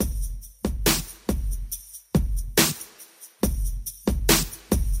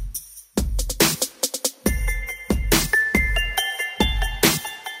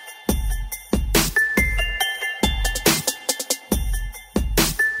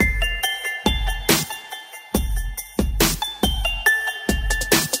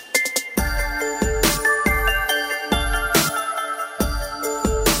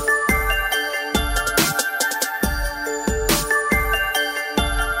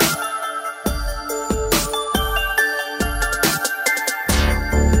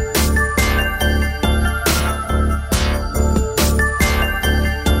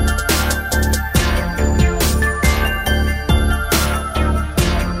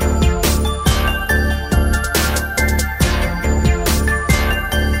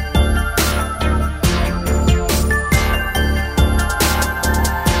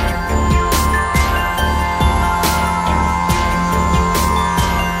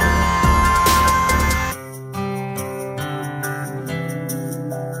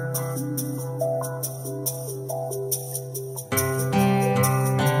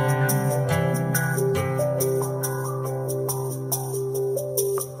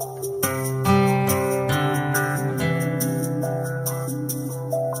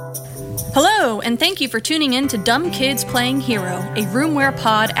and thank you for tuning in to Dumb Kids Playing Hero, a Roomware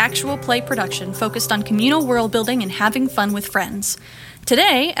Pod actual play production focused on communal world building and having fun with friends.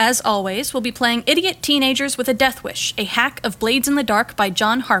 Today, as always, we'll be playing Idiot Teenagers with a Death Wish, a hack of Blades in the Dark by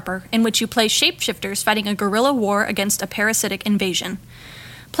John Harper, in which you play shapeshifters fighting a guerrilla war against a parasitic invasion.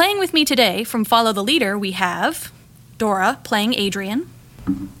 Playing with me today from Follow the Leader, we have Dora playing Adrian.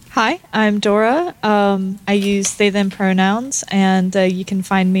 Hi, I'm Dora. I use they, them pronouns, and you can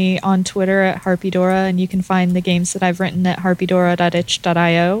find me on Twitter at HarpyDora, and you can find the games that I've written at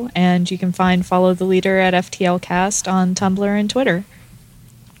harpydora.itch.io, and you can find Follow the Leader at FTLcast on Tumblr and Twitter.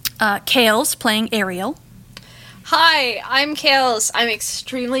 Kales playing Ariel. Hi, I'm Kales. I'm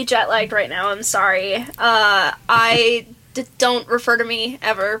extremely jet-lagged right now. I'm sorry. Don't refer to me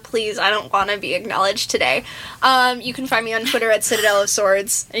ever, please. I don't want to be acknowledged today. You can find me on Twitter at Citadel of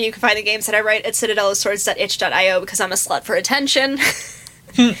Swords, and you can find the games that I write at citadelofswords.itch.io because I'm a slut for attention.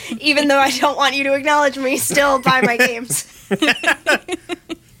 Even though I don't want you to acknowledge me, still buy my games.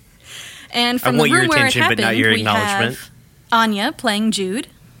 And from I want the room your where attention, it happened, but not your we acknowledgement. have Anya playing Jude.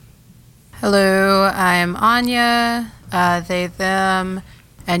 Hello, I'm Anya, they, them,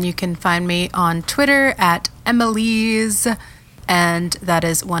 and you can find me on Twitter at Emily's, and that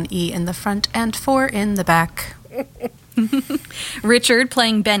is 1 E in the front and 4 in the back. Richard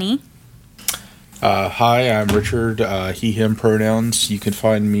playing Benny. Hi, I'm Richard, he, him pronouns. You can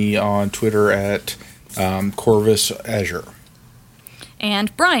find me on Twitter at Corvus Azure.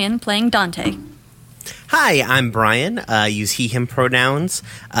 And Brian playing Dante. Hi, I'm Brian. Use he, him pronouns.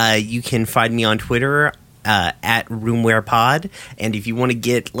 You can find me on Twitter at RoomwarePod. And if you want to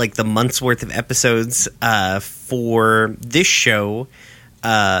get like the month's worth of episodes for this show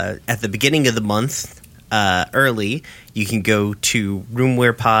at the beginning of the month early, you can go to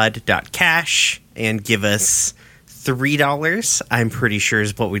roomwarepod.cash and give us $3, I'm pretty sure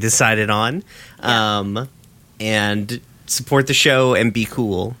is what we decided on. Yeah. And support the show and be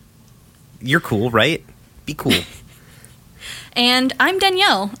cool. You're cool, right? Be cool. And I'm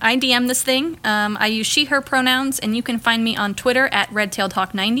Danielle. I DM this thing. I use she, her pronouns, and you can find me on Twitter at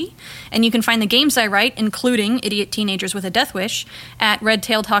RedTailTalk90. And you can find the games I write, including Idiot Teenagers with a Death Wish, at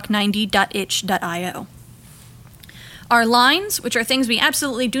redtailtalk90.itch.io. Our lines, which are things we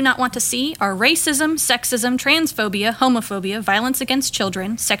absolutely do not want to see, are racism, sexism, transphobia, homophobia, violence against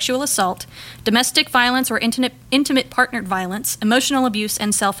children, sexual assault, domestic violence or intimate partnered violence, emotional abuse,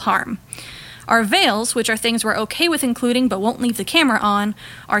 and self-harm. Our veils, which are things we're okay with including but won't leave the camera on,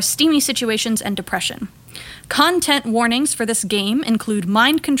 are steamy situations and depression. Content warnings for this game include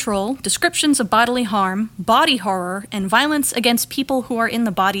mind control, descriptions of bodily harm, body horror, and violence against people who are in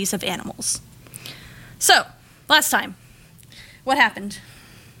the bodies of animals. So, last time, what happened?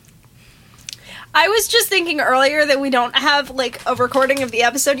 I was just thinking earlier that we don't have, like, a recording of the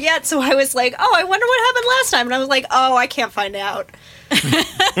episode yet, so I was like, oh, I wonder what happened last time. And I was like, oh, I can't find out.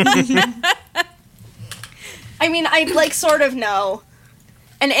 I mean, I, like, sort of know.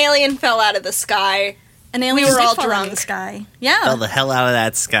 An alien fell out of the sky. An alien We were did all fall out of drunk. the sky. Yeah. Fell the hell out of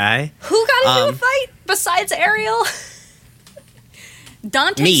that sky. Who got into a fight besides Ariel?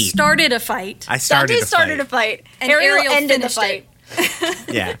 Dante Me. started a fight. I started Dante a started fight. a fight. And Ariel Ariel ended the finished fight.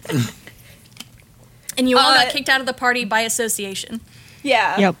 Yeah. And you all got Uh, kicked out of the party by association.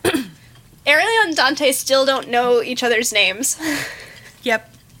 Yeah. Yep. Ariel and Dante still don't know each other's names.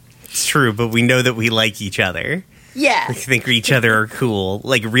 Yep. It's true, but we know that we like each other. Yeah. We think each other are cool.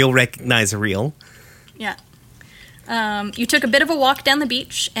 Like, real recognize real. Yeah. You took a bit of a walk down the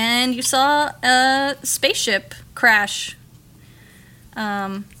beach, and you saw a spaceship crash.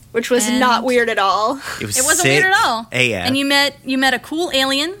 Which was And- not weird at all. It was It wasn't sick weird at all. AF. And you met a cool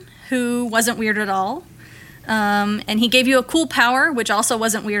alien who wasn't weird at all. And he gave you a cool power, which also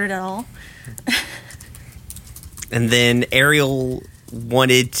wasn't weird at all. And then Ariel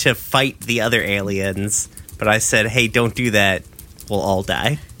wanted to fight the other aliens, but I said, hey, don't do that. We'll all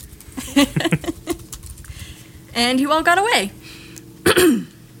die. And you all got away.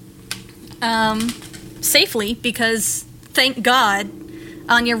 Safely, because, thank God,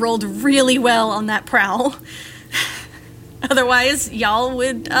 Anya rolled really well on that prowl. Otherwise, y'all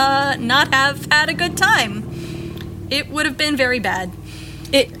would not have had a good time. It would have been very bad.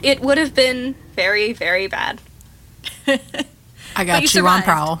 It would have been very, very bad. I got you you on survived.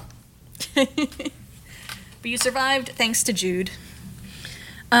 prowl. But you survived thanks to Jude.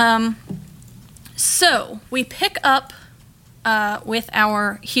 So, we pick up with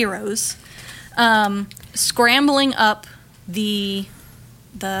our heroes scrambling up the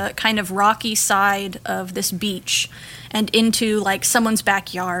kind of rocky side of this beach and into, like, someone's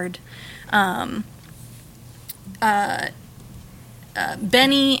backyard.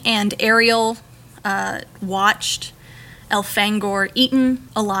 Benny and Ariel watched Elfangor eaten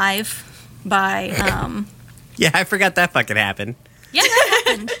alive by. Yeah, I forgot that fucking happened. Yeah, that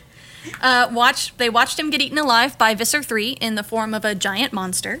happened. They watched him get eaten alive by Visser 3 in the form of a giant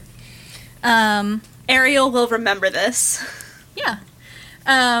monster. Ariel will remember this. Yeah.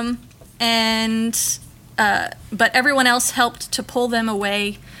 But everyone else helped to pull them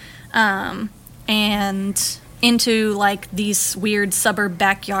away, and into like these weird suburb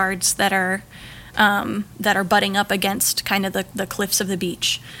backyards that are butting up against kind of the cliffs of the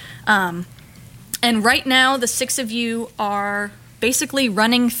beach. And right now, the 6 of you are basically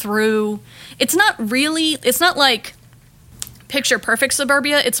running through. It's not like picture perfect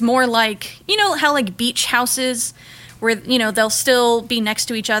suburbia. It's more like, you know how like beach houses where, you know, they'll still be next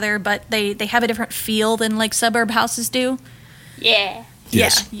to each other, but they have a different feel than like suburb houses do. Yeah.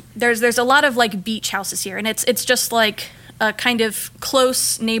 Yes. Yeah. There's a lot of like beach houses here, and it's just like a kind of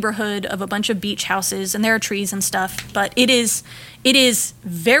close neighborhood of a bunch of beach houses, and there are trees and stuff, but it is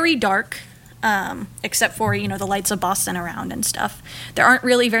very dark. Except for, you know, the lights of Boston around and stuff. There aren't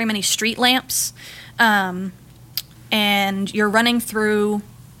really very many street lamps. And you're running through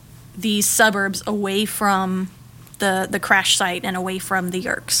these suburbs away from the crash site and away from the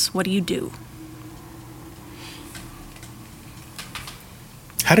Yerks. What do you do?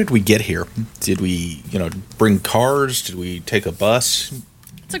 How did we get here? Did we, bring cars? Did we take a bus?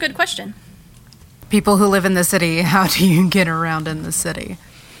 It's a good question. People who live in the city, how do you get around in the city?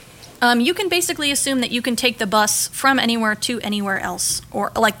 You can basically assume that you can take the bus from anywhere to anywhere else,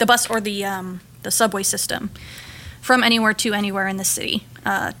 or like the bus or the subway system from anywhere to anywhere in the city.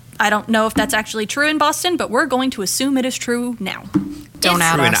 I don't know if that's actually true in Boston, but we're going to assume it is true now. Don't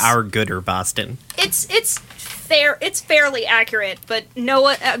add True in us. our gooder Boston. It's fair. It's fairly accurate, but no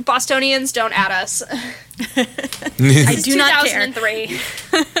one, Bostonians don't at us. I do not care. 2003.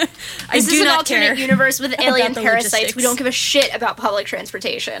 I This do is an not alternate care universe with alien the parasites. logistics. We don't give a shit about public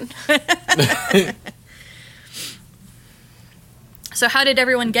transportation. So how did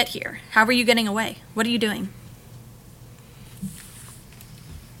everyone get here? How were you getting away? What are you doing?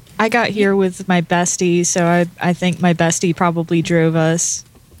 I got here with my bestie, so I think my bestie probably drove us.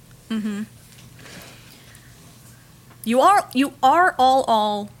 Mm-hmm. You are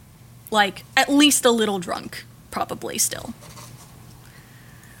all like at least a little drunk, probably still.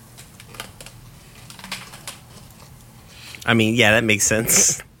 I mean, yeah, that makes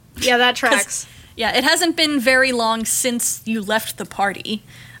sense. Yeah, that tracks. Yeah, it hasn't been very long since you left the party.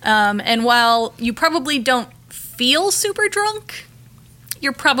 And while you probably don't feel super drunk,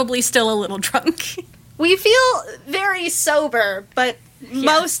 you're probably still a little drunk. We feel very sober, but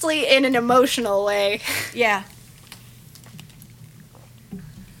mostly in an emotional way. Yeah.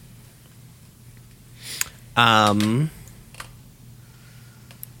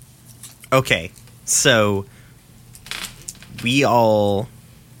 Okay, so we're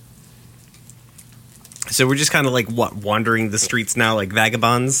just kind of like wandering the streets now like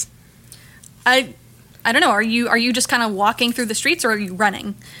vagabonds? I don't know. Are you just kind of walking through the streets, or are you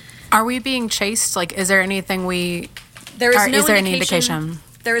running? Are we being chased? Like, is there anything There is no is there any indication?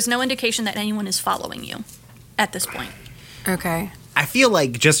 There is no indication that anyone is following you at this point. Okay. I feel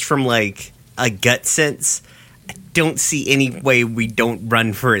like just from like a gut sense, I don't see any way we don't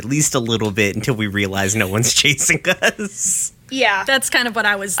run for at least a little bit until we realize no one's chasing us. Yeah. That's kind of what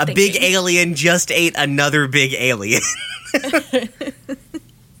I was A thinking. big alien just ate another big alien.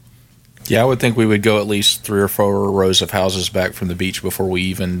 Yeah, I would think we would go at least 3 or 4 rows of houses back from the beach before we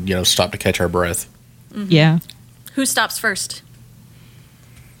even, stop to catch our breath. Mm-hmm. Yeah. Who stops first?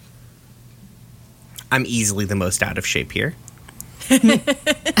 I'm easily the most out of shape here.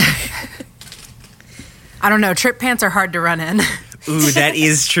 I don't know. Trip pants are hard to run in. Ooh, that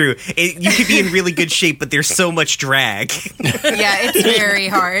is true. You could be in really good shape, but there's so much drag. Yeah, it's very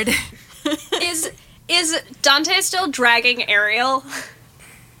hard. Is Dante still dragging Ariel?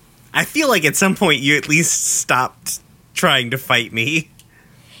 I feel like at some point you at least stopped trying to fight me.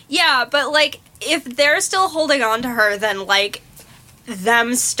 Yeah, but like if they're still holding on to her, then like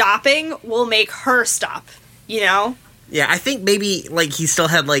them stopping will make her stop, Yeah, I think maybe like he still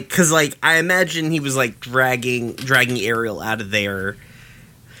had like, because like I imagine he was like dragging Ariel out of there,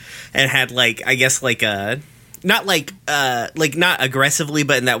 and had like, I guess like not not aggressively,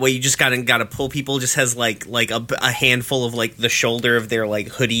 but in that way you just gotta pull people. Just has like a handful of like the shoulder of their like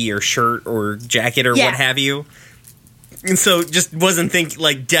hoodie or shirt or jacket or what have you, and so just wasn't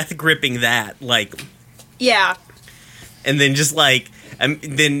like death gripping that like. Yeah. And then just like,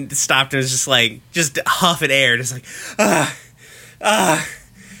 then stopped and was just like, just huffing air, just like, I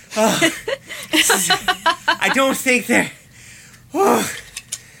don't think they're,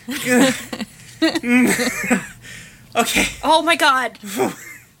 Okay. Oh my god.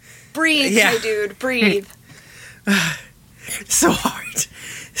 Breathe, Yeah. my dude. Breathe. So hard.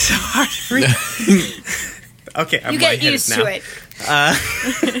 So hard to breathe. Okay, I'm You get lightheaded used now. to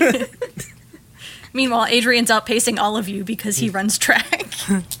it. Meanwhile, Adrian's outpacing all of you because he runs track.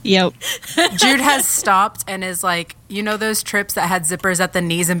 Yep. Jude has stopped and is like, you know those trips that had zippers at the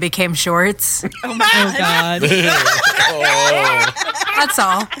knees and became shorts? Oh God. That's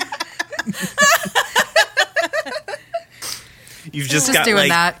all. You've just Just got doing like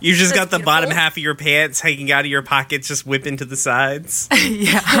that. you've just got the beautiful. bottom half of your pants hanging out of your pockets, just whipping to the sides.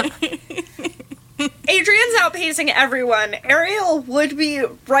 Yeah. Adrian's outpacing everyone. Ariel would be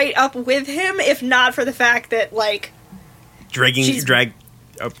right up with him if not for the fact that, like, She's- Drag.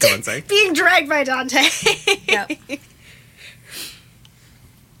 Oh, go on, sorry. being dragged by Dante. Yep.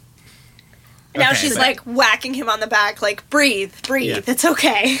 Now Okay, she's but- like whacking him on the back, like, breathe, Yeah. it's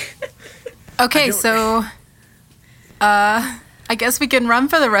okay. Okay, so I guess we can run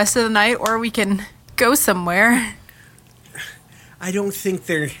for the rest of the night or we can go somewhere. I don't think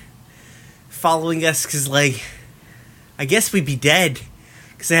they're following us because, like, I guess we'd be dead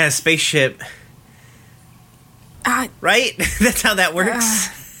because they had a spaceship, Uh, right? That's how that works.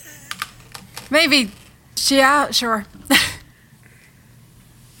 maybe. Yeah, sure.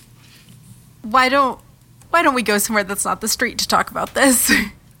 Why don't we go somewhere that's not the street to talk about this?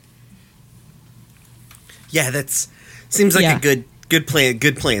 Yeah, that's seems like Yeah. a good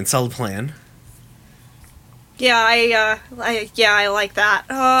plan, solid plan. Yeah, I like that.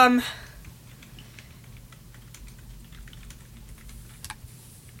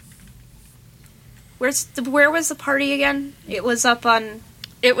 Where was the party again? It was up on.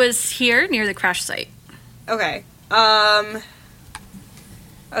 It was here near the crash site. Okay.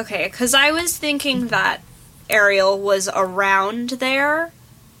 Okay, because I was thinking that Ariel was around there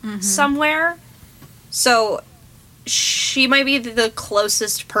somewhere. So she might be the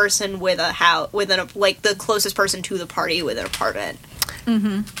closest person with a house, like the closest person to the party with an apartment.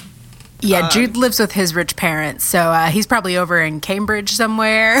 Yeah, Jude lives with his rich parents, so he's probably over in Cambridge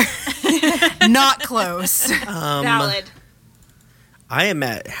somewhere. Not close. Valid. I am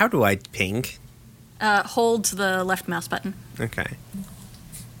at. How do I ping? Hold the left mouse button. Okay.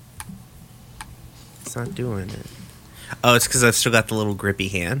 It's not doing it. Oh, it's because I've still got the little grippy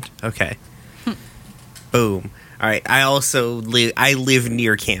hand. Okay. Boom. All right. I also live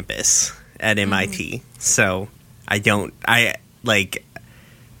near campus at MIT, so I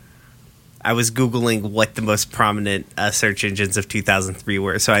was Googling what the most prominent search engines of 2003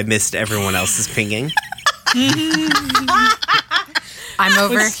 were, so I missed everyone else's pinging. I'm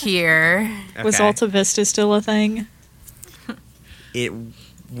over here. Was Okay. Alta Vista still a thing? It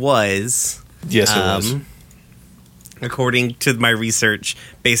was. Yes, it was. According to my research,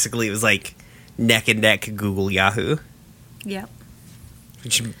 basically it was like neck and neck Google Yahoo, Yep.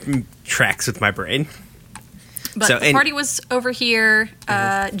 which tracks with my brain. But So, the and- party was over here.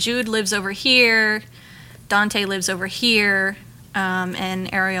 Jude lives over here. Dante lives over here.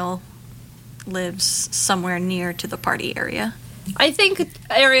 And Ariel lives somewhere near to the party area. I think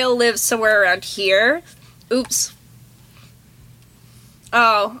Ariel lives somewhere around here. Oops.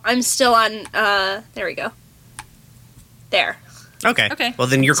 Oh, I'm still on. There we go. There. Okay. Okay. Well,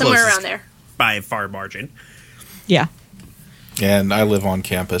 then you're Somewhere closest around there. by a far margin. Yeah. And I live on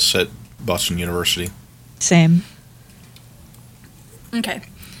campus at Boston University. Same. Okay.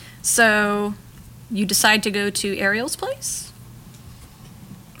 So you decide to go to Ariel's place?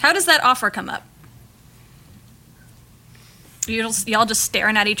 How does that offer come up? Y'all just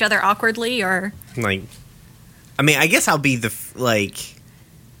staring at each other awkwardly, or Like, I mean, I guess I'll be it's like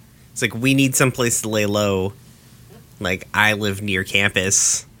we need someplace to lay low. Like, I live near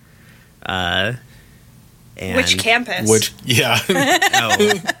campus. And Which campus? Yeah.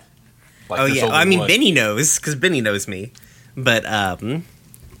 Oh, oh there's yeah. only I mean, one. Benny knows because Benny knows me. But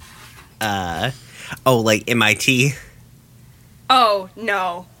like MIT. Oh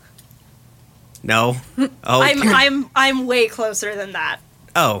no. No. Oh. I'm way closer than that.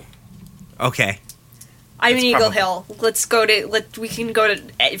 Oh. Okay. I'm That's in Eagle probably- Hill. We can go to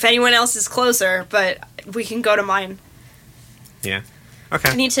if anyone else is closer, but we can go to mine. Yeah. I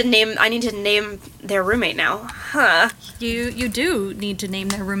Okay. need to name their roommate now. Huh. you do need to name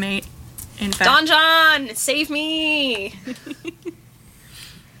their roommate. In fact, Don John, save me.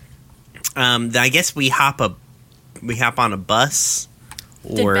 I guess we hop on a bus.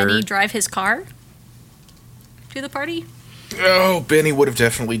 did Or Benny drive his car to the party? Oh, Benny would have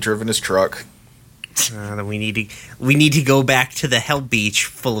definitely driven his truck. then we need to go back to the Hell Beach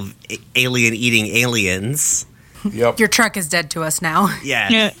full of alien eating aliens. Yep. Your truck is dead to us now. Yeah.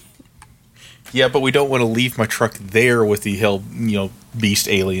 Yeah. Yeah, but we don't want to leave my truck there with the beast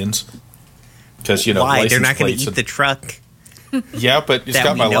aliens. Because, Why? They're license not going plates to eat and- the truck. Yeah, but it's that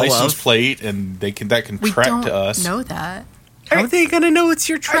got we my know license of. plate, and that can We track don't to us. know that. How are they going to know it's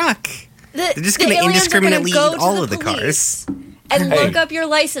your truck? They're just gonna indiscriminately eat all of the cars. and Hey. look up your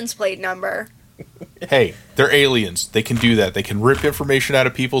license plate number. Hey, they're aliens. They can do that. They can rip information out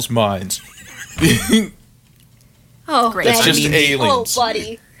of people's minds. Oh, Great. It's Benny. just mean- aliens. Oh,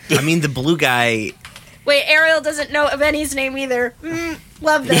 buddy. I mean, the blue guy. Wait, Ariel doesn't know Benny's name either.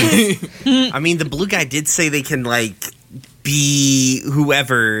 Love this. I mean, the blue guy did say they can be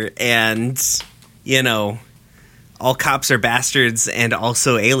whoever, and all cops are bastards and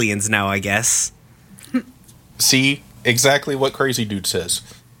also aliens now, I guess. See? Exactly what Crazy Dude says.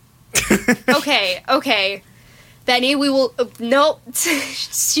 Okay. Benny, we will... nope.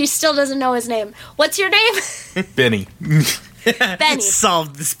 She still doesn't know his name. What's your name? Benny. Benny.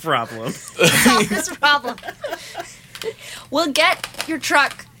 Solve this problem. Solve this problem. We'll get your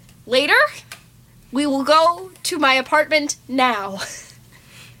truck later. We will go to my apartment now.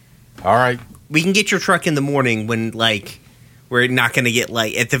 All right. We can get your truck in the morning when, we're not going to get,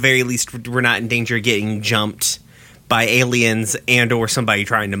 at the very least, we're not in danger of getting jumped by aliens and or somebody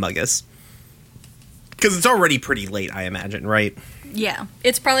trying to mug us. Because it's already pretty late, I imagine, right? Yeah.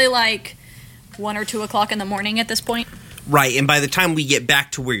 It's probably 1 or 2 o'clock in the morning at this point. Right, and by the time we get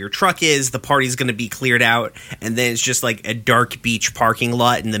back to where your truck is, the party's going to be cleared out, and then it's just a dark beach parking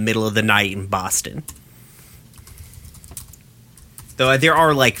lot in the middle of the night in Boston. Though there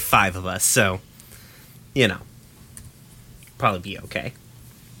are 5 of us, so, probably be okay.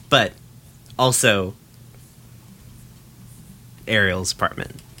 But, also, Ariel's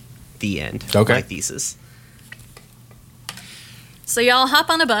apartment. The end. Okay. My thesis. So y'all hop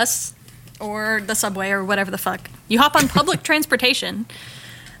on a bus or the subway or whatever the fuck. You hop on public transportation.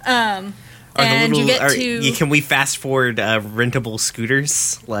 And you get to... Can we fast forward rentable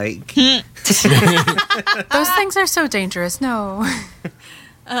scooters? Those things are so dangerous. No.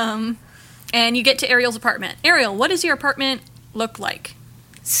 And you get to Ariel's apartment. Ariel, what does your apartment look like?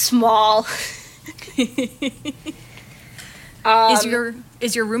 Small.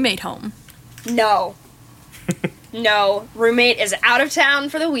 Is your roommate home? No. No. Roommate is out of town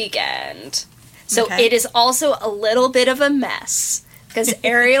for the weekend. So Okay. it is also a little bit of a mess. Because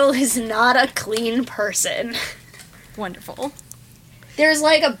Ariel is not a clean person. Wonderful. There's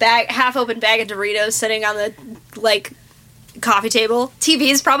a half-open bag of Doritos sitting on the, coffee table.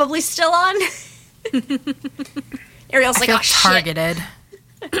 TV is probably still on. Ariel's I feel oh, shit. targeted.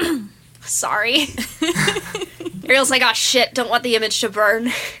 Sorry. Ariel's oh, shit, don't want the image to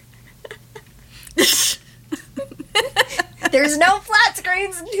burn. There's no flat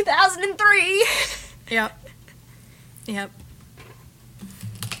screens in 2003. Yep.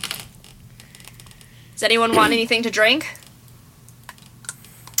 Does anyone want anything to drink?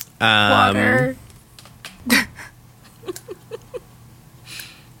 Water.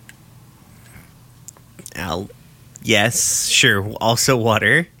 Yes, sure. Also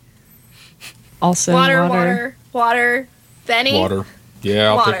water. Also, Water. Benny? Water.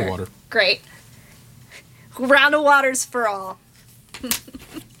 Yeah, I'll take a water. Great. Round of waters for all.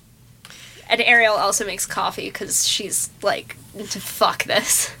 And Ariel also makes coffee because she's fuck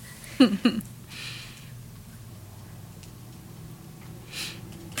this.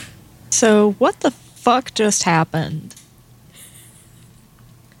 So, what the fuck just happened?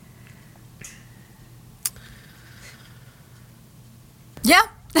 Yeah.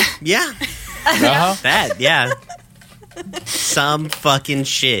 Yeah. Uh-huh. Yeah. Some fucking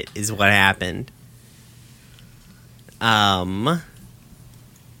shit is what happened. Fuck.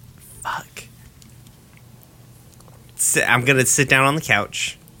 I'm gonna sit down on the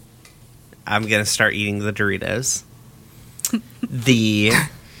couch. I'm gonna start eating the Doritos.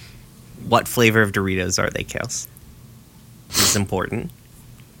 What flavor of Doritos are they, Kels? This is important.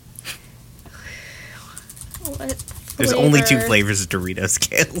 What There's only 2 flavors of Doritos,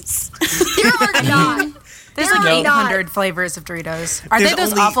 Kels. There are not. There's There are 800 flavors of Doritos. Are There's they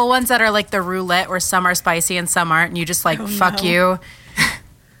those only- awful ones that are the roulette where some are spicy and some aren't and you just fuck no. you?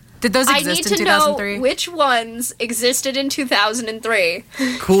 Did those I need exist in to know 2003? which ones existed in 2003.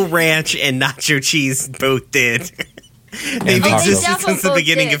 Cool Ranch and Nacho Cheese both did. They've Taco. existed They since the both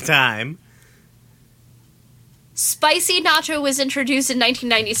beginning did. of time. Spicy Nacho was introduced in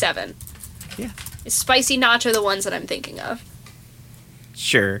 1997. Yeah. Is Spicy Nacho the ones that I'm thinking of?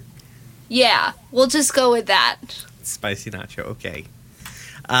 Sure. Yeah, we'll just go with that. Spicy Nacho, okay.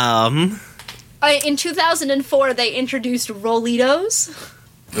 In 2004, they introduced Rolitos.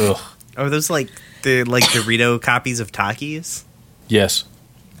 Ugh. Are those the Dorito copies of Takis? Yes.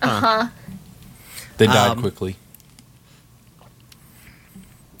 Uh-huh. They died quickly.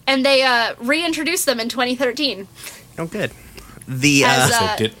 And they reintroduced them in 2013 Oh, good. The as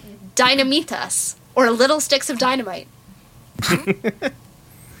Yes, they did. Dynamitas, or Little Sticks of Dynamite.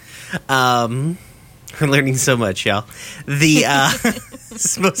 we're learning so much, y'all. The this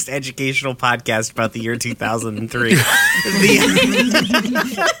is the most educational podcast about the year 2003.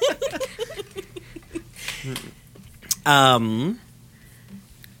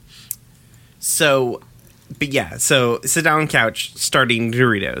 So, but yeah, so sit down on couch, starting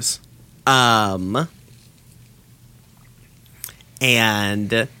Doritos.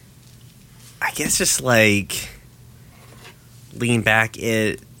 And I guess just like lean back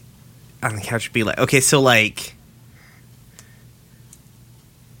on the couch and be like, okay, so like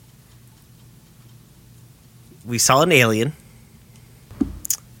we saw an alien.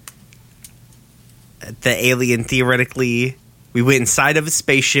 The alien theoretically, we went inside of a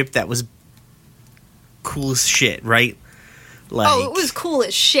spaceship that was cool as shit, right? Like, Oh, it was cool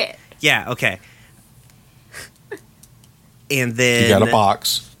as shit. yeah, okay. And then You got a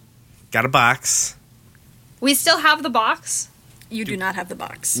box. Got a box. We still have the box. You do not have the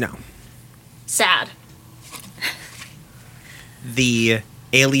box. No. Sad. The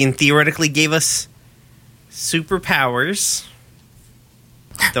alien theoretically gave us superpowers.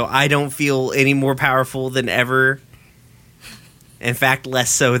 Though I don't feel any more powerful than ever. In fact, less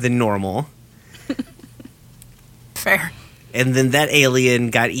so than normal. Fair. And then that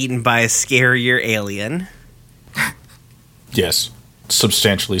alien got eaten by a scarier alien. Yes.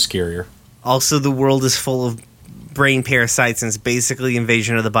 Substantially scarier. Also, the world is full of brain parasites and it's basically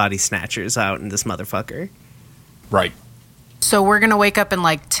Invasion of the Body Snatchers out in this motherfucker. Right. So we're going to wake up in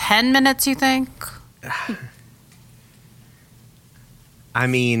like 10 minutes, you think? I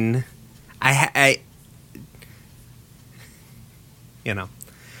mean, I you know,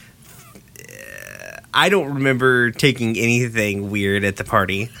 I don't remember taking anything weird at the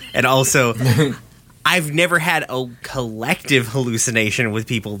party. And also, I've never had a collective hallucination with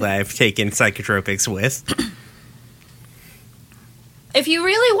people that I've taken psychotropics with. If you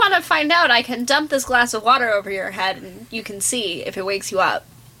really want to find out, I can dump this glass of water over your head and you can see if it wakes you up.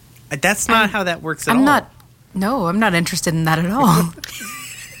 That's not how that works at all. I'm not interested in that at all.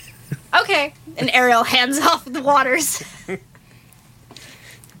 Okay. And Ariel hands off the waters.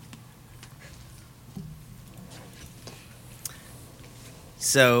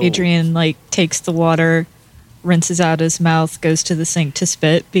 So Adrian like takes the water, rinses out his mouth, goes to the sink to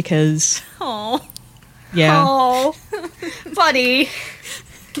spit because Oh, yeah. Oh, buddy.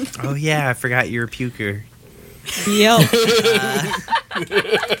 oh yeah, I forgot you're a puker. Yep.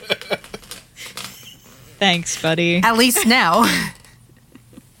 Thanks, buddy. At least now.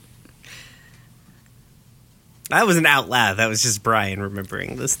 That wasn't out loud. That was just Brian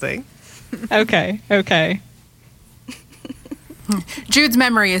remembering this thing. Okay. Jude's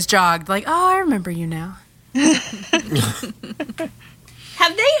memory is jogged. Like, oh, I remember you now. Have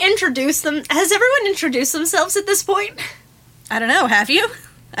they introduced them? Has everyone introduced themselves at this point? I don't know. Have you?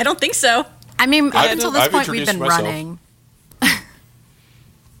 I don't think so. I mean, up I've- until this I've point, we've been introduced myself. running.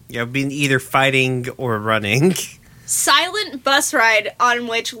 Yeah, I've been either fighting or running. Silent bus ride on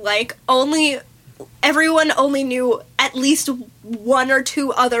which, like, everyone only knew at least one or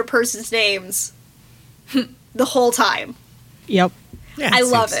two other person's names the whole time. Yep. Yeah, I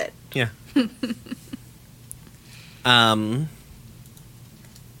love seems- it. Yeah.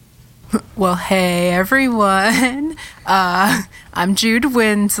 Well, hey, everyone. I'm Jude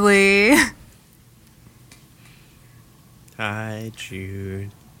Winsley. Hi,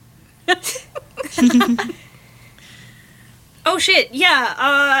 Jude. Oh shit, yeah,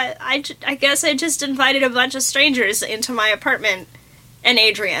 I guess I just invited a bunch of strangers into my apartment. And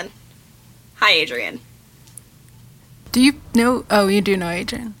Adrian. Hi, Adrian. Do you know? Oh, you do know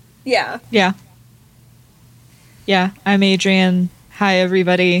Adrian. Yeah. Yeah. Yeah, I'm Adrian. Hi,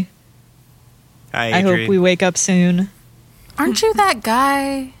 everybody. Hi, I Adrian. hope we wake up soon. Aren't you that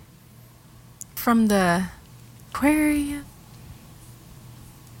guy from the aquarium?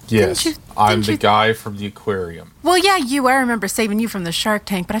 Yes. Didn't I'm the you- guy from the aquarium. Well, yeah, you. I remember saving you from the Shark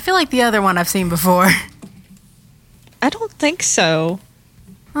Tank, but I feel like the other one I've seen before. I don't think so.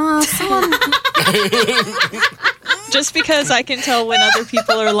 Someone. Just because I can tell when other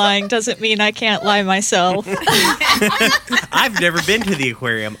people are lying doesn't mean I can't lie myself. I've never been to the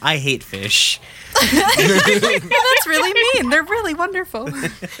aquarium. I hate fish. That's really mean. They're really wonderful.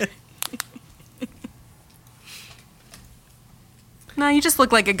 No, you just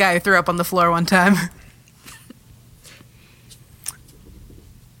look like a guy who threw up on the floor one time.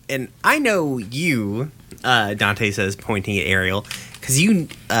 And I know you, Dante says, pointing at Ariel, because you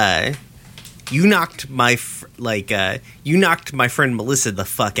you knocked my you knocked my friend Melissa the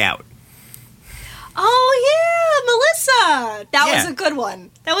fuck out. Oh yeah, Melissa. That Yeah. was a good one.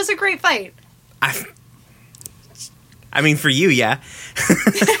 That was a great fight. I mean, for you, yeah.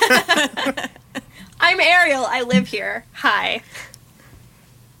 I'm Ariel. I live here. Hi.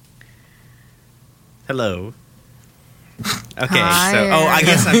 Hello. Okay, Hi, so I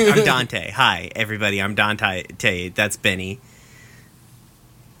guess Ariel. I'm Dante. Hi, everybody. I'm Dante. That's Benny.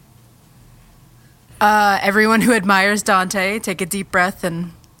 Everyone who admires Dante, take a deep breath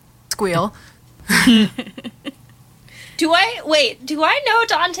and squeal. Do I know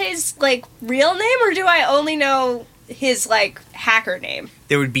Dante's like real name, or do I only know his like hacker name?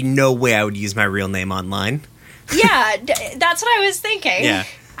 There would be no way I would use my real name online. Yeah, that's what I was thinking. Yeah.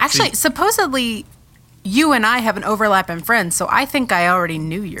 Actually, supposedly, you and I have an overlap in friends, so I think I already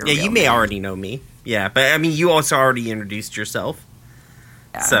knew your Yeah, real you may name. already know me. Yeah, but I mean, you also already introduced yourself.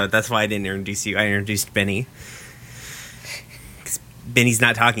 Yeah. So that's why I didn't introduce you. I introduced Benny. 'Cause Benny's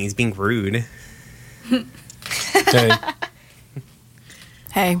not talking. He's being rude. Hey,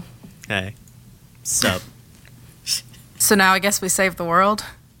 Hey, Hey. Sup? so now I guess we saved the world.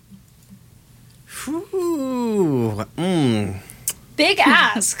 Ooh. Big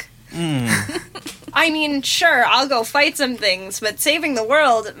ask. I mean, sure, I'll go fight some things, but saving the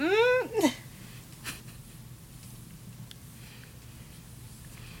world,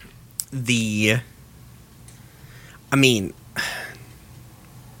 I mean,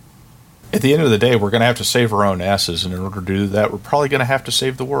 at the end of the day, we're going to have to save our own asses, and in order to do that, we're probably going to have to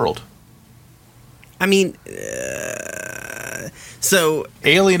save the world. So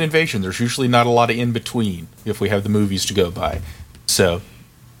Alien invasion, there's usually not a lot of in between if we have the movies to go by. So,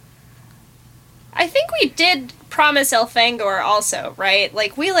 I think we did promise Elfangor also, right?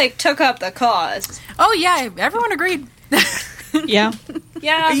 Like, we, like, took up the cause. Oh yeah, everyone agreed. Yeah.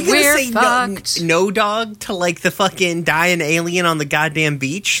 Yeah. are you gonna We're say fucked. no dog to like the fucking dying alien on the goddamn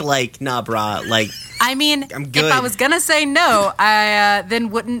beach? Like, nah, brah. Like, I mean, I'm if good. I was gonna say no, I then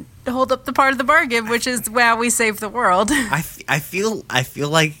wouldn't hold up the part of the bargain, which is wow, we saved the world. I feel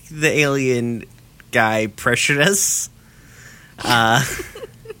like the alien guy pressured us. And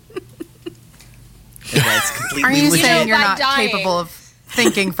that's completely Are you legit. saying you're by not dying. capable of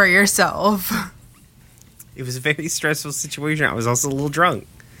thinking for yourself? It was a very stressful situation. I was also a little drunk.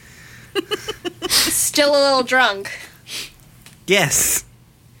 Still a little drunk. Yes.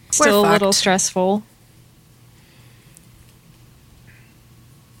 Still a fucked. little stressful.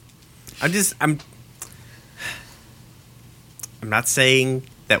 I'm not saying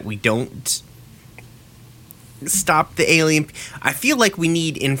that we don't stop the alien. I feel like we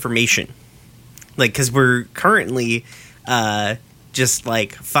need information. Like, because we're currently just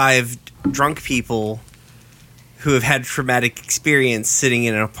like 5 drunk people who have had traumatic experience sitting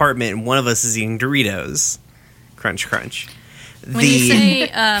in an apartment, and one of us is eating Doritos. Crunch, crunch. When you say,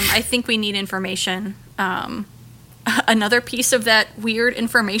 I think we need information, another piece of that weird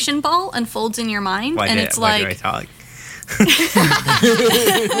information ball unfolds in your mind, why and do it's I like, talk?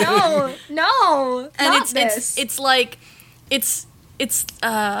 No, and not this. it's like, it's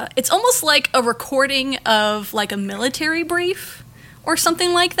almost like a recording of like a military brief or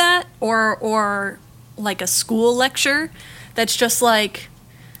something like that, or like a school lecture that's just like,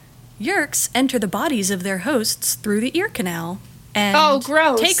 Yerks enter the bodies of their hosts through the ear canal and Oh,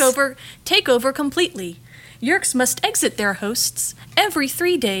 gross. take over completely. Yerks must exit their hosts every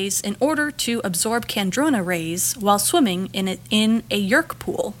 3 days in order to absorb Kandrona rays while swimming in a Yerk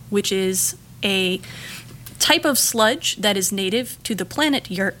pool, which is a type of sludge that is native to the planet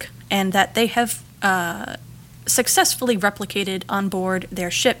Yerk and that they have successfully replicated on board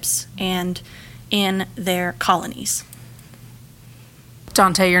their ships and in their colonies.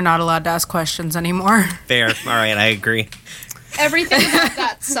 Dante, you're not allowed to ask questions anymore. Fair. All right, I agree. Everything about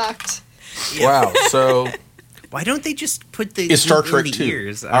that sucked. wow. So, Why don't they just put the It's Star in Trek the 2.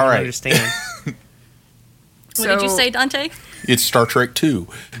 ears? I All don't right. understand. What did you So- say, Dante? it's Star Trek 2.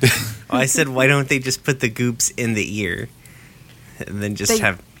 I said, why don't they just put the goops in the ear, and then just They-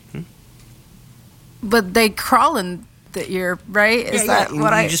 have? But they crawl in the ear, right? Is that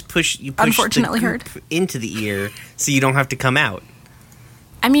what you just push? You push unfortunately the heard? goop into the ear, so you don't have to come out.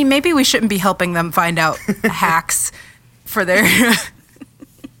 I mean, maybe we shouldn't be helping them find out hacks for their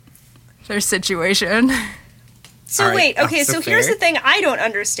their situation. So All right, wait, okay, also so here's fair. the thing I don't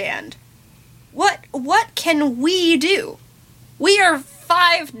understand. What can we do? We are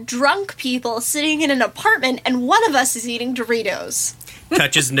 5 drunk people sitting in an apartment, and one of us is eating Doritos.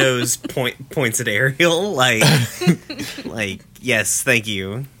 Touches nose, points at Ariel, like yes, thank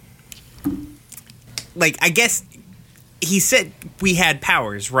you. Like, I guess he said we had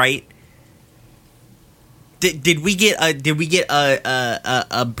powers, right? Did we get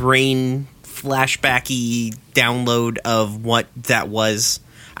a brain flashbacky download of what that was?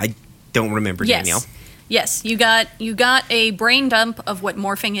 I don't remember, Danielle. Yes, you got a brain dump of what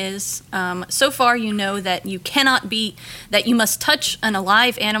morphing is. So far, you know that that you must touch an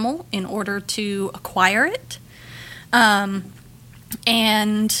alive animal in order to acquire it. And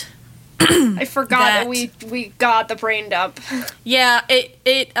I forgot that we got the brain dump. yeah, I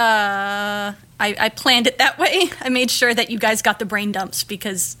planned it that way. I made sure that you guys got the brain dumps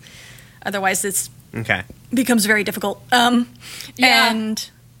because otherwise this becomes very difficult.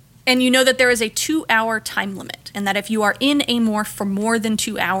 And you know that there is a 2-hour time limit, and that if you are in a morph for more than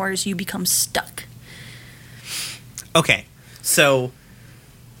 2 hours, you become stuck. Okay, so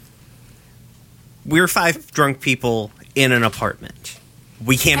we're 5 drunk people in an apartment.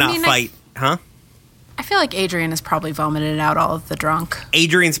 We cannot fight, huh? I feel like Adrian has probably vomited out all of the drunk.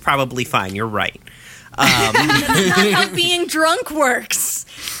 Adrian's probably fine, you're right. That's not how being drunk works.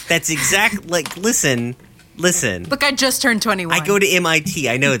 That's listen. Look, I just turned 21. I go to MIT,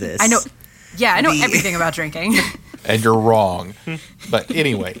 I know this. I know. Yeah, I know everything about drinking. And you're wrong. But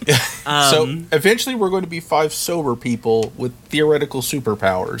anyway, so eventually we're going to be 5 sober people with theoretical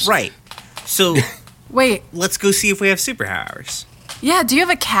superpowers. Right. So wait, let's go see if we have superpowers. Yeah, do you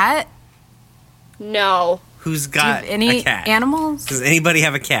have a cat? No. Who's got any a cat? Animals? Does anybody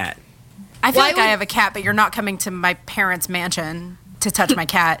have a cat? I feel I have a cat, but you're not coming to my parents' mansion to touch my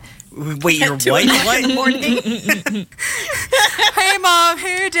cat. Wait, you're what? Hey, Mom.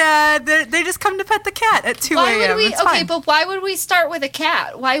 Hey, Dad. They just come to pet the cat at 2 a.m. It's fine. But why would we start with a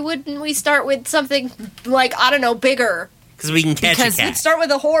cat? Why wouldn't we start with something like, I don't know, bigger? Because we can catch a cat. We'd start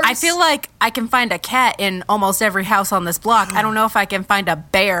with a horse. I feel like I can find a cat in almost every house on this block. I don't know if I can find a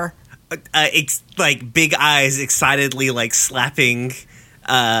bear. Like big eyes excitedly like slapping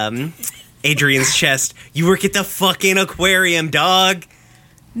Adrian's chest. You work at the fucking aquarium, dog.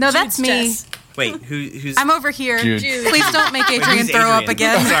 No, that's me. Jess. Wait, who's? I'm over here. Jude. Please don't make Adrian throw up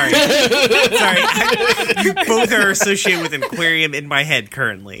again. Sorry. You both are associated with an aquarium in my head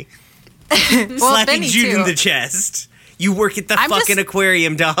currently. Slapping Benny Jude too. in the chest. You work at the fucking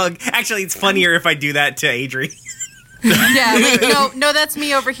aquarium, dog. Actually, it's funnier if I do that to Adrian. Yeah, like, no, that's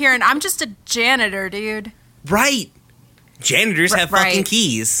me over here, and I'm just a janitor, dude. Right. Janitors have fucking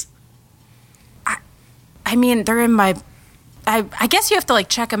keys. I mean, they're in my... I guess you have to, like,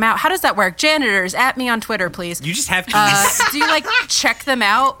 check them out. How does that work? Janitors, at me on Twitter, please. You just have keys. Do you, like, check them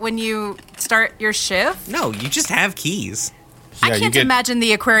out when you start your shift? No, you just have keys. Yeah, I can't imagine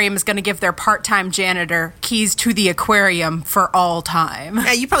the aquarium is going to give their part-time janitor keys to the aquarium for all time.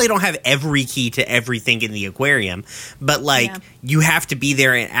 Yeah, you probably don't have every key to everything in the aquarium, but you have to be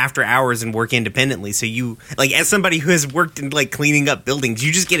there after hours and work independently. So you, like, as somebody who has worked in like cleaning up buildings,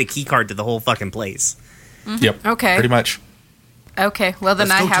 you just get a key card to the whole fucking place. Mm-hmm. Yep. Okay. Pretty much. Okay. Well,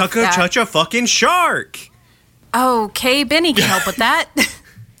 then I have that. Touch a fucking shark. Okay, Benny can help with that.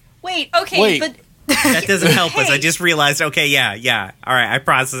 Wait. But that doesn't help us. I just realized. Okay, yeah. All right, I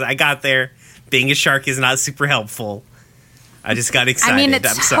processed. I got there. Being a shark is not super helpful. I just got excited. I mean, I'm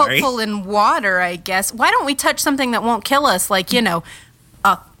it's sorry. helpful in water, I guess. Why don't we touch something that won't kill us, like, you know,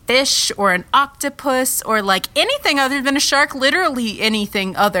 a fish or an octopus or, like, anything other than a shark? Literally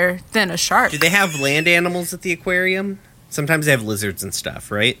anything other than a shark. Do they have land animals at the aquarium? Sometimes they have lizards and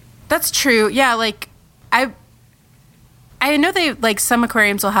stuff, right? That's true. Yeah, like, I know they, like, some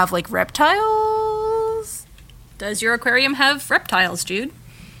aquariums will have, like, reptiles. Does your aquarium have reptiles, Jude?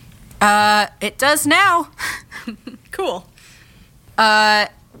 It does now. Cool.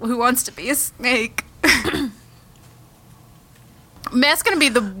 Who wants to be a snake? Man, that's gonna be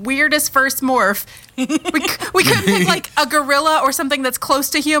the weirdest first morph. We couldn't pick like a gorilla or something that's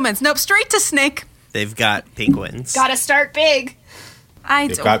close to humans. Nope, straight to snake. They've got penguins. gotta start big.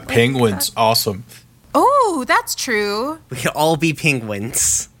 They've got penguins. Awesome. Oh, that's true. We can all be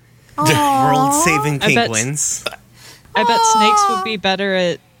penguins. Aw. World-saving I bet- penguins. I bet snakes would be better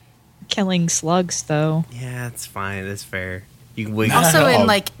at killing slugs, though. Yeah, it's fine. It's fair. You can wiggle Also Oh. in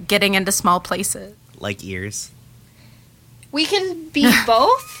like getting into small places. like ears. We can be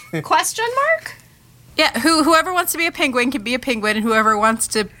both? Question mark? Yeah, whoever wants to be a penguin can be a penguin, and whoever wants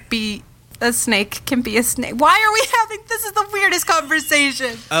to be a snake can be a snake. Why are we having this? Is the weirdest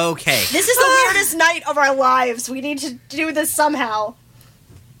conversation. Okay. This is the weirdest night of our lives. We need to do this somehow.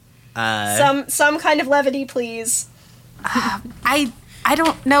 Some kind of levity, please. I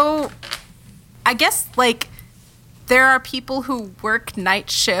don't know. I guess like there are people who work night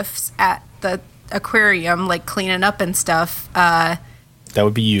shifts at the aquarium, like cleaning up and stuff. That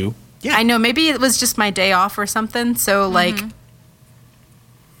would be you. Yeah. I know maybe it was just my day off or something. So like,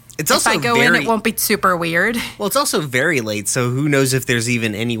 It's if also I go in, it won't be super weird. Well, it's also very late, so who knows if there's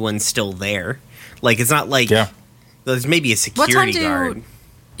even anyone still there. Like, it's not like... Yeah. There's maybe a security guard.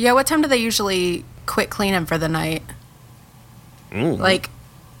 Yeah, what time do they usually quit cleaning for the night? Like...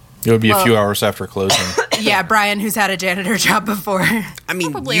 It would be a few hours after closing. Yeah, Brian, who's had a janitor job before. I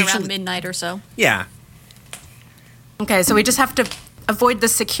mean, Probably usually, around midnight or so. Yeah. Okay, so we just have to avoid the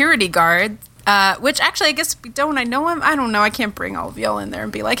security guard, which actually I guess we don't. I know him. I don't know. I can't bring all of y'all in there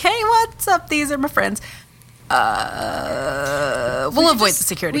and be like, hey, what's up? These are my friends. We'll avoid the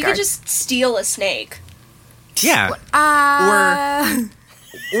security guard. We could just steal a snake. Yeah.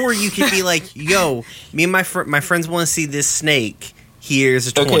 Or you could be like, yo, me and my friends want to see this snake. Here's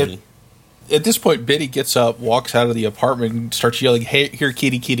a 20. Okay. At this point, Biddy gets up, walks out of the apartment, and starts yelling, hey, here,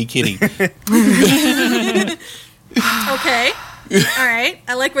 kitty, kitty, kitty. Okay. All right.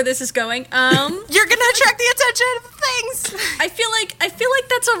 I like where this is going. You're gonna attract the attention of things. I feel like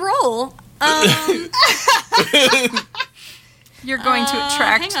that's a roll. You're going to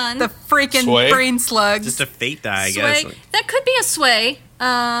attract hang on. the freaking Sway? brain slugs. Just a fate die, I Sway. guess. That could be a sway.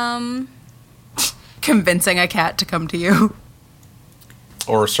 Convincing a cat to come to you.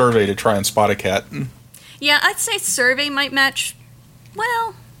 Or a survey to try and spot a cat. Yeah, I'd say survey might match.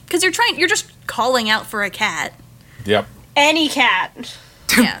 Well, because you're just calling out for a cat. Yep. Any cat.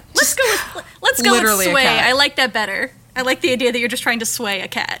 Yeah, let's go with Literally a sway. cat. I like that better. I like the idea that you're just trying to sway a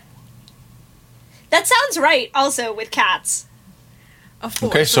cat. That sounds right, also, with cats. Of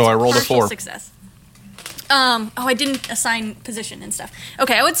course. Okay, so that's I rolled a partial 4. Success. I didn't assign position and stuff.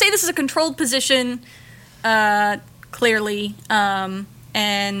 Okay, I would say this is a controlled position, clearly,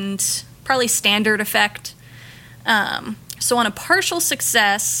 and probably standard effect. So on a partial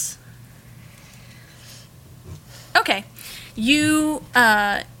success, okay, you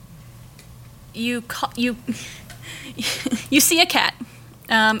you see a cat.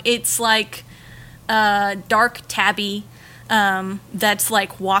 It's like dark tabby that's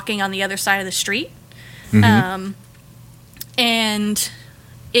like walking on the other side of the street. And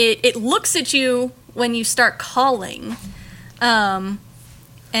it looks at you when you start calling,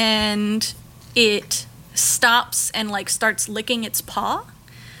 and it stops and like starts licking its paw.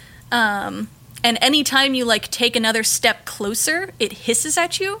 And anytime you like take another step closer, it hisses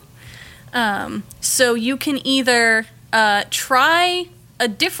at you. So you can either try a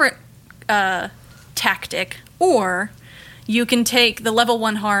different tactic, or you can take the level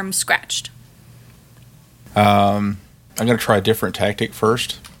 1 harm scratched. I'm going to try a different tactic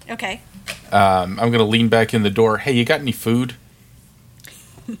first. Okay. I'm going to lean back in the door. Hey, you got any food?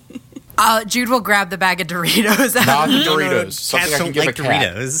 Jude will grab the bag of Doritos. Not the Doritos. Something Cats I can don't give like a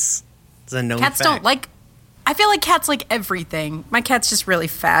cat. Doritos. It's a known Cats fact. don't like... I feel like cats like everything. My cat's just really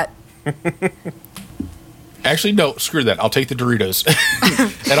fat. Actually, no. Screw that. I'll take the Doritos,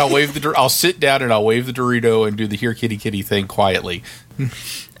 and I'll wave the. I'll sit down and I'll wave the Dorito and do the here kitty kitty thing quietly. All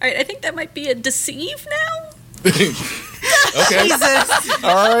right, I think that might be a deceive now. Okay. Jesus.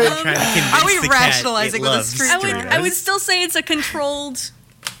 All right. Trying to convince Are we the cat rationalizing it with a loves street Doritos. I would still say it's a controlled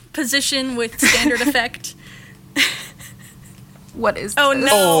position with standard effect. What is Oh this? no.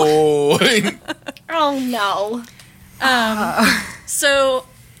 Oh. Oh no. So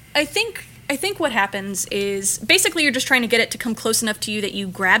I think what happens is basically you're just trying to get it to come close enough to you that you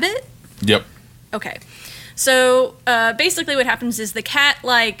grab it. Yep. Okay. So basically what happens is the cat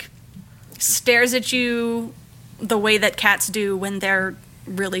like stares at you the way that cats do when they're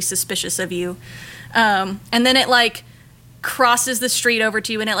really suspicious of you. And then it like crosses the street over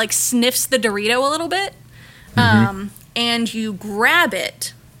to you and it like sniffs the Dorito a little bit. And you grab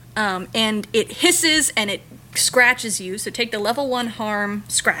it, and it hisses and it scratches you. So take the level 1 harm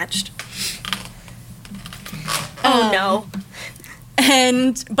scratched. Oh no.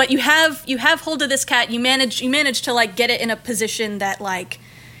 But you have hold of this cat. You manage to like get it in a position that like,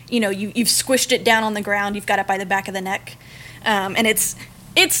 you've squished it down on the ground. You've got it by the back of the neck, and it's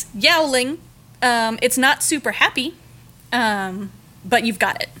yowling. It's not super happy, but you've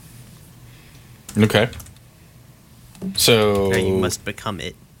got it. Okay. So Now you must become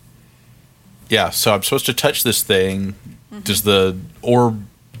it. yeah, so I'm supposed to touch this thing. Does the orb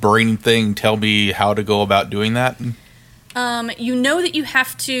brain thing tell me how to go about doing that? You know that you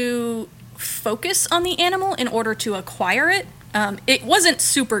have to focus on the animal in order to acquire it. It wasn't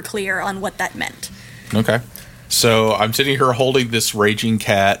super clear on what that meant. Okay. So I'm sitting here holding this raging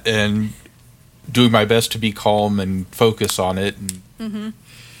cat and doing my best to be calm and focus on it. And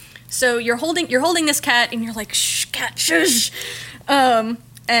So you're holding this cat, and you're like, "Shh, cat, shush,"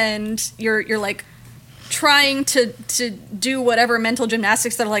 and you're like trying to do whatever mental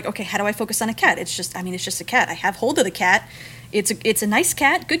gymnastics that are like, okay, how do I focus on a cat? It's just a cat. I have hold of the cat. It's a nice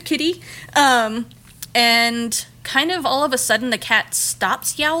cat, good kitty. And kind of all of a sudden the cat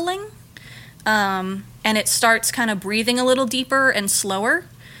stops yowling. And it starts kind of breathing a little deeper and slower.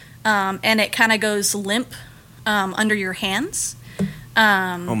 And it kind of goes limp under your hands.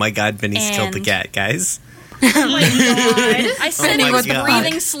 Oh my god, Benny's killed the cat, guys. Oh my god. I said Oh it my was God.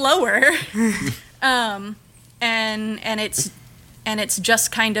 breathing slower. And it's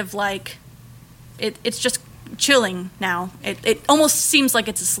just kind of like it's just chilling now. It almost seems like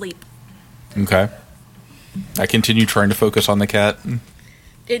it's asleep. Okay. I continue trying to focus on the cat.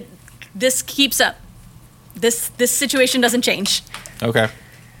 This keeps up. This situation doesn't change. Okay.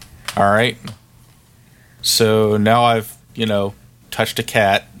 All right. So now I've, touched a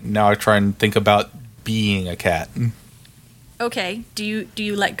cat. Now I try and think about being a cat. Okay. Do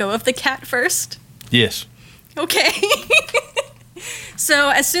you let go of the cat first? Yes. Okay. So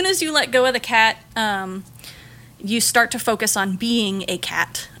as soon as you let go of the cat, you start to focus on being a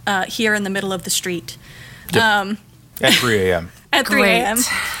cat here in the middle of the street. Yep. At 3 a.m. At 3 Great.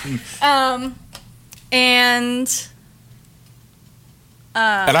 a.m. And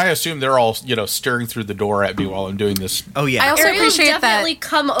And I assume they're all, staring through the door at me while I'm doing this. Oh yeah. I also Ariel's appreciate definitely that.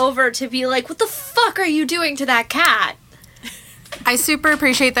 come over to be like, what the fuck are you doing to that cat? I super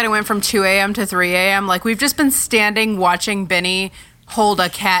appreciate that it went from 2 a.m. to 3 a.m. Like, we've just been standing watching Benny hold a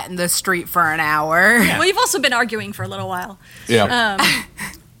cat in the street for an hour. well, you've also been arguing for a little while. Yeah.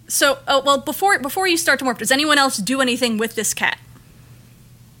 So, before you start to morph, does anyone else do anything with this cat?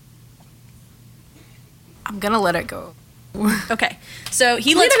 I'm going to let it go. Okay. So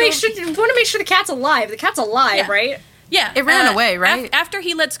he You lets want go. to make sure the cat's alive. The cat's alive, Yeah. right? Yeah, It ran away, right? After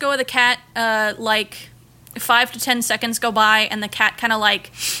he lets go of the cat, like 5 to 10 seconds go by, and the cat kind of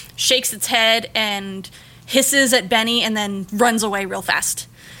like shakes its head and hisses at Benny, and then runs away real fast.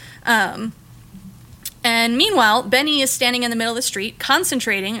 And meanwhile, Benny is standing in the middle of the street,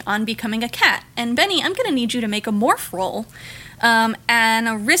 concentrating on becoming a cat. And Benny, I'm going to need you to make a morph roll, and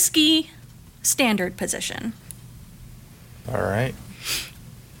a risky standard position. All right.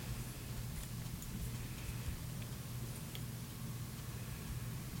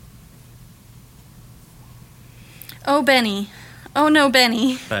 Oh, Benny. Oh, no,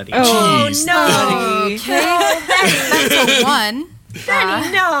 Benny. Buddy. Oh Jeez. no, That's a 1.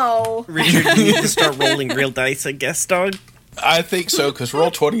 Benny, no. Richard, you need to start rolling real dice, I guess, dog. I think so, because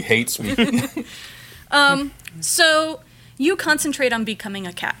Roll20 hates me. So you concentrate on becoming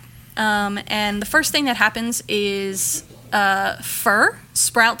a cat. And the first thing that happens is fur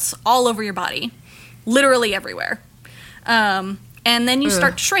sprouts all over your body, literally everywhere. And then you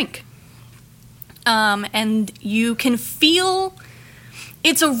start to shrink. And you can feel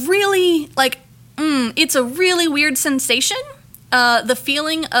it's a really it's a really weird sensation. The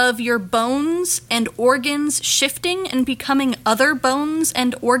feeling of your bones and organs shifting and becoming other bones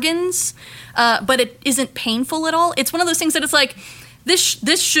and organs, but it isn't painful at all. It's one of those things that it's like,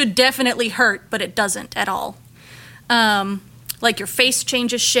 this should definitely hurt, but it doesn't at all. Like your face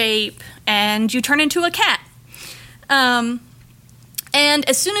changes shape, and you turn into a cat. And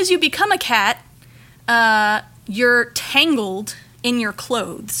as soon as you become a cat, you're tangled in your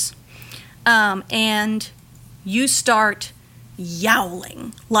clothes, and you start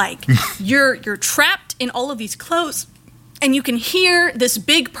yowling like you're trapped in all of these clothes, and you can hear this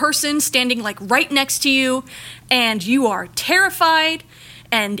big person standing like right next to you, and you are terrified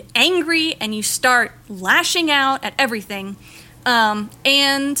and angry, and you start lashing out at everything. Ariel,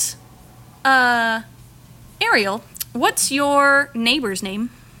 what's your neighbor's name?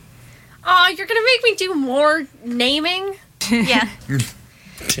 Oh, you're gonna make me do more naming? Yeah.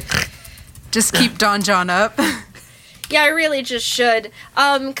 Just keep Don John up. Yeah, I really just should.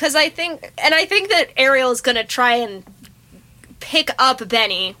 Because I think that Ariel is gonna try and pick up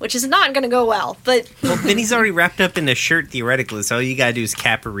Benny, which is not gonna go well. But Well, Benny's already wrapped up in a shirt, theoretically, so all you gotta do is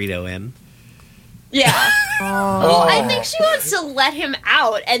Caparito him. yeah, Oh, I think she wants to let him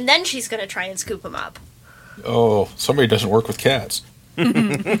out, and then she's gonna try and scoop him up. Somebody doesn't work with cats.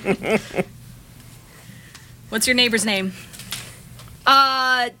 What's your neighbor's name?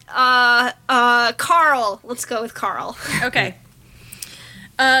 Carl. Let's go with Carl. Okay.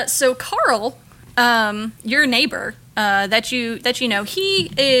 So Carl, your neighbor, that you know,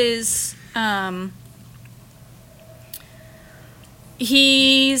 he is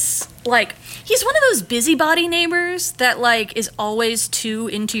he's one of those busybody neighbors that like is always too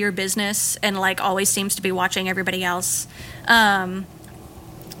into your business and like always seems to be watching everybody else.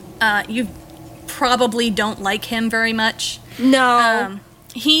 You probably don't like him very much. No.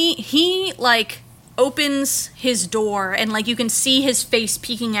 He like opens his door, and like you can see his face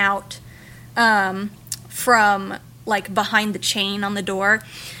peeking out from like behind the chain on the door,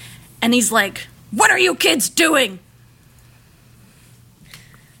 and he's like, "What are you kids doing?"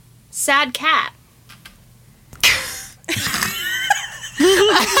 Sad cat.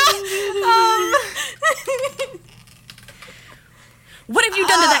 What have you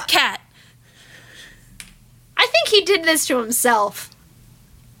done to that cat? I think he did this to himself.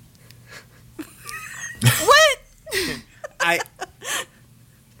 What? I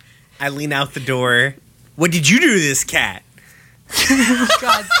lean out the door. What did you do to this cat?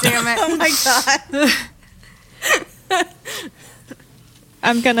 God damn it. Oh my god.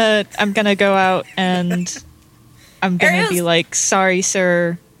 I'm gonna go out and I'm gonna Ariel's- be like, sorry,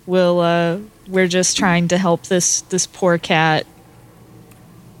 sir. We're just trying to help this poor cat.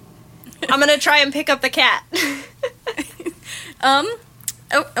 I'm gonna try and pick up the cat.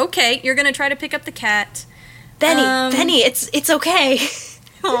 Okay, you're gonna try to pick up the cat. Benny, it's okay.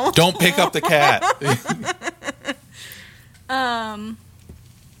 Don't pick up the cat.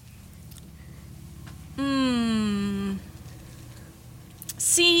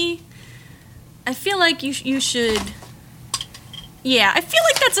 See, I feel like you should. Yeah, I feel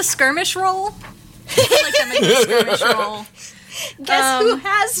like that's a skirmish roll. I feel like that might be a skirmish roll. Guess who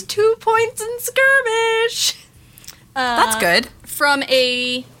has 2 points in skirmish? That's good. From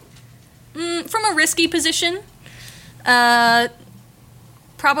a risky position.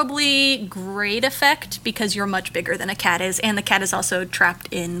 Probably great effect because you're much bigger than a cat is, and the cat is also trapped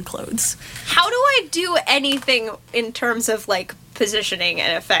in clothes. How do I do anything in terms of like positioning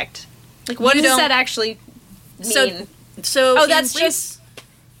and effect? Like, what You does don't- that actually mean? So Oh, in that's ris- just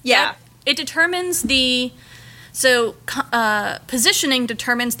yeah. It determines positioning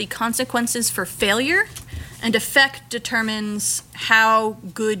determines the consequences for failure, and effect determines how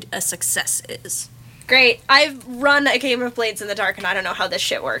good a success is. Great. I've run a game of Blades in the Dark, and I don't know how this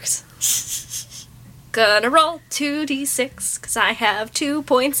shit works. Gonna roll 2d6 because I have 2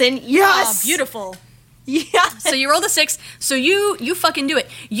 points in. Yes, Oh, beautiful. Yes. So you roll the 6. So you fucking do it.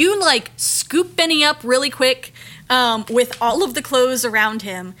 You like scoop Benny up really quick with all of the clothes around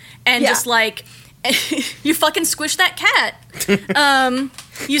him, and Yeah. just like you fucking squish that cat.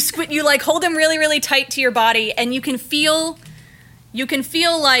 You like hold him really really tight to your body, and you can feel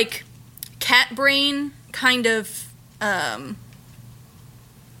like cat brain kind of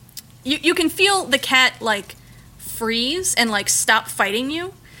you can feel the cat like freeze and like stop fighting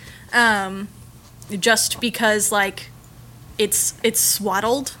you. Just because like it's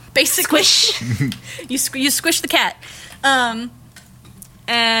swaddled basically. Squish. you squish the cat,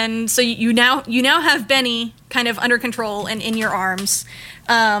 and so you now have Benny kind of under control and in your arms,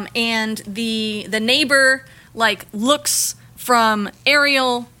 and the neighbor like looks from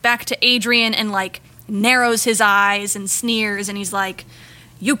Ariel back to Adrian and like narrows his eyes and sneers, and he's like,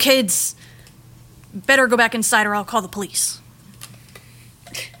 "You kids better go back inside or I'll call the police."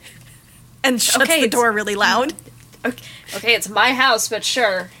 And shuts Okay, the it's- door really loud. Okay, it's my house, but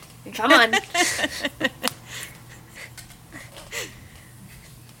sure. Come on.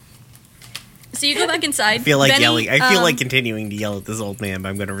 So you go back inside. I feel like Benny, yelling. I feel like continuing to yell at this old man, but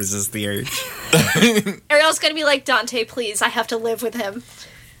I'm going to resist the urge. Ariel's gonna be like, Dante, please, I have to live with him.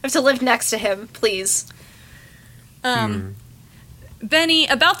 I have to live next to him, please. Benny,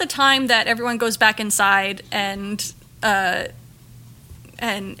 about the time that everyone goes back inside and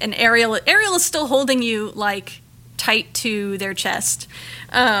Ariel is still holding you like tight to their chest,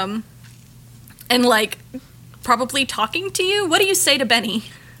 and like probably talking to you. What do you say to Benny?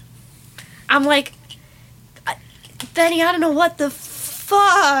 I'm like, Benny, I don't know what the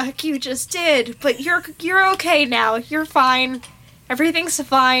fuck you just did, but you're okay now. You're fine. Everything's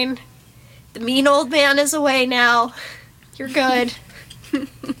fine. The mean old man is away now. You're good.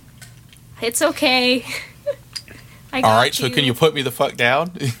 It's okay. I got All right, so can you put me the fuck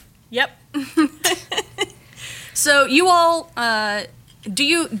down? Yep. So you all, do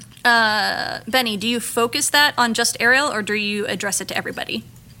you, Benny, do you focus that on just Ariel, or do you address it to everybody?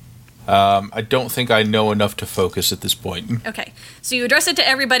 I don't think I know enough to focus at this point. Okay, so you address it to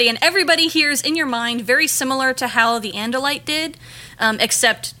everybody, and everybody hears in your mind very similar to how the Andalite did,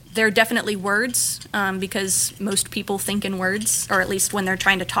 except they're definitely words, because most people think in words, or at least when they're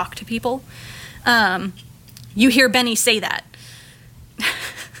trying to talk to people. You hear Benny say that.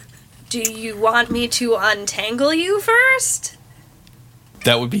 Do you want me to untangle you first?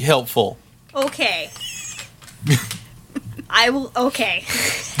 That would be helpful. Okay. I will. Okay.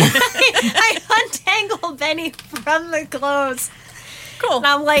 I untangle Benny from the clothes. Cool. And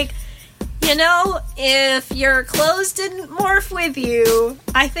I'm like, you know, if your clothes didn't morph with you,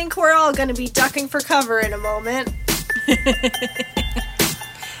 I think we're all going to be ducking for cover in a moment.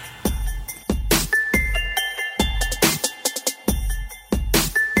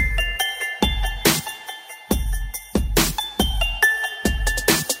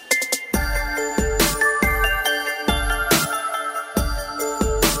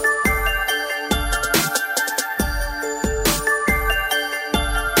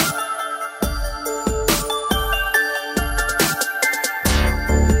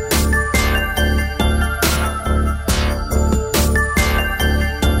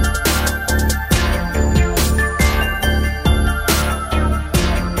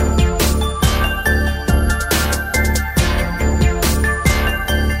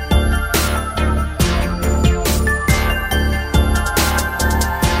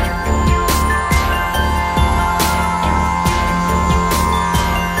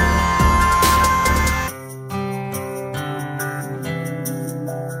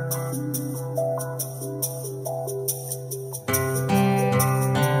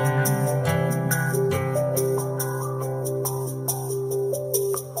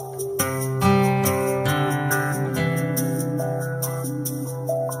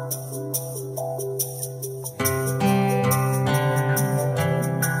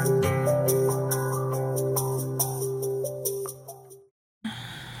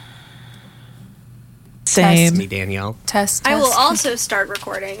 Same. Me, Danielle. Test. I will also start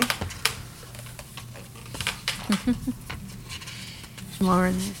recording.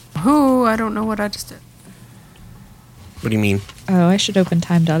 More. Who? I don't know what I just did. What do you mean? Oh, I should open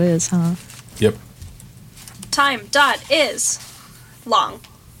time.is, huh? Yep. Time.is long.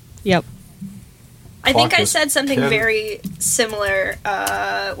 Yep. I think Clock I is said something 10. very similar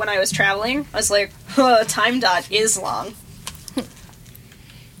when I was traveling. I was like, time.is long.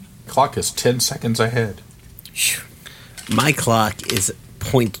 Clock is 10 seconds ahead. My clock is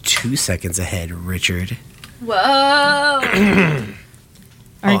 0.2 seconds ahead, Richard. Whoa.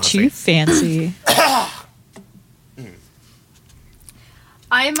 Aren't Honestly. you fancy?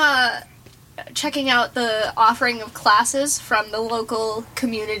 I'm checking out the offering of classes from the local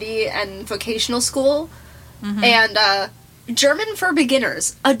community and vocational school. And German for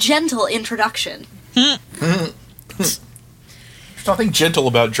Beginners, a gentle introduction. There's nothing gentle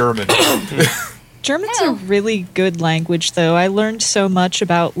about German. German's a really good language, though. I learned so much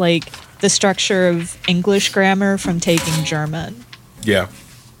about, like, the structure of English grammar from taking German. Yeah.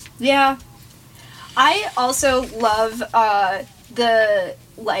 Yeah. I also love the,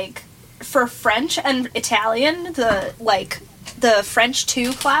 like, for French and Italian, the French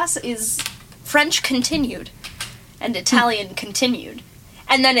 2 class is French continued and Italian continued.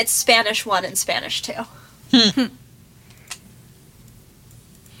 And then it's Spanish 1 and Spanish 2.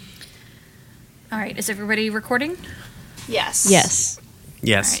 All right, is everybody recording? Yes. Yes.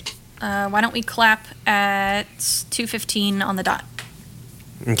 Yes. All right. Why don't we clap at 2:15 on the dot?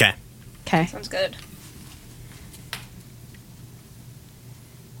 Okay. Okay. Sounds good.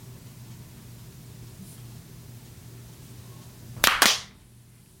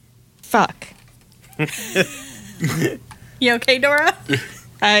 Fuck. You okay, Dora?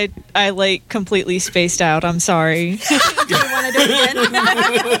 I like completely spaced out. I'm sorry. Do you want to do it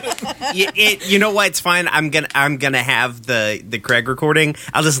again? You know what? It's fine. I'm gonna have the Craig recording.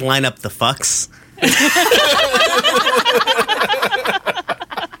 I'll just line up the fucks.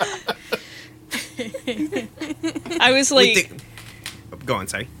 I was like, Go on,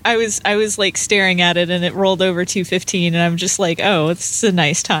 sorry. I was like staring at it, and it rolled over 2:15, and I'm just like, oh, it's a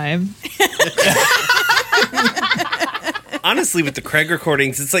nice time. Honestly, with the Craig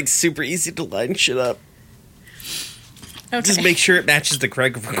recordings, it's like super easy to line shit up. Okay. Just make sure it matches the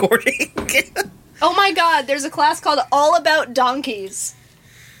Craig recording. Oh my god, there's a class called All About Donkeys.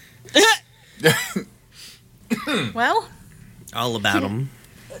 Well, All about them.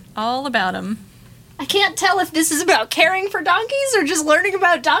 all about him. I can't tell if this is about caring for donkeys or just learning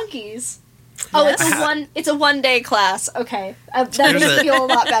about donkeys. Oh, Yes. it's a 1 day class. Okay, that There's makes me feel a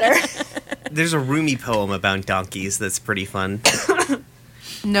lot better. There's a Rumi poem about donkeys that's pretty fun.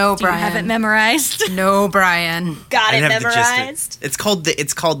 No, Do you have it Brian. memorized? No, Brian. Got I it have the gist of it. memorized. It's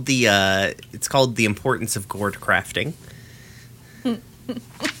called the importance of gourd crafting.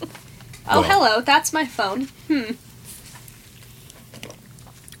 Oh, hello, that's my phone.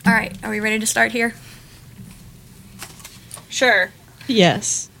 All right, are we ready to start here? Sure.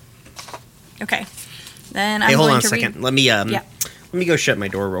 Yes. Okay. Then Hey, I'm hold going on a to second. read. Let me Yeah. let me go shut my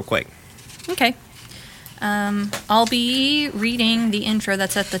door real quick. Okay. I'll be reading the intro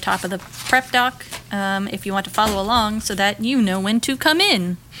that's at the top of the prep doc if you want to follow along so that you know when to come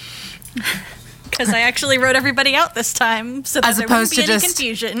in. Because I actually wrote everybody out this time so that As there opposed wouldn't be to any just-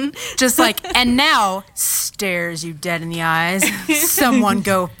 confusion. Just like, and now stares you dead in the eyes. Someone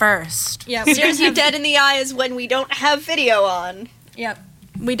go first. Yeah, we don't Stares you have, dead in the eyes when we don't have video on. Yep.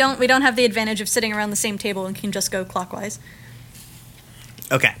 We don't have the advantage of sitting around the same table and can just go clockwise.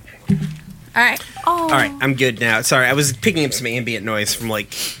 Okay. All right. All right, I'm good now. Sorry, I was picking up some ambient noise from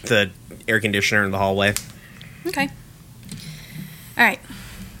like the air conditioner in the hallway. Okay. All right.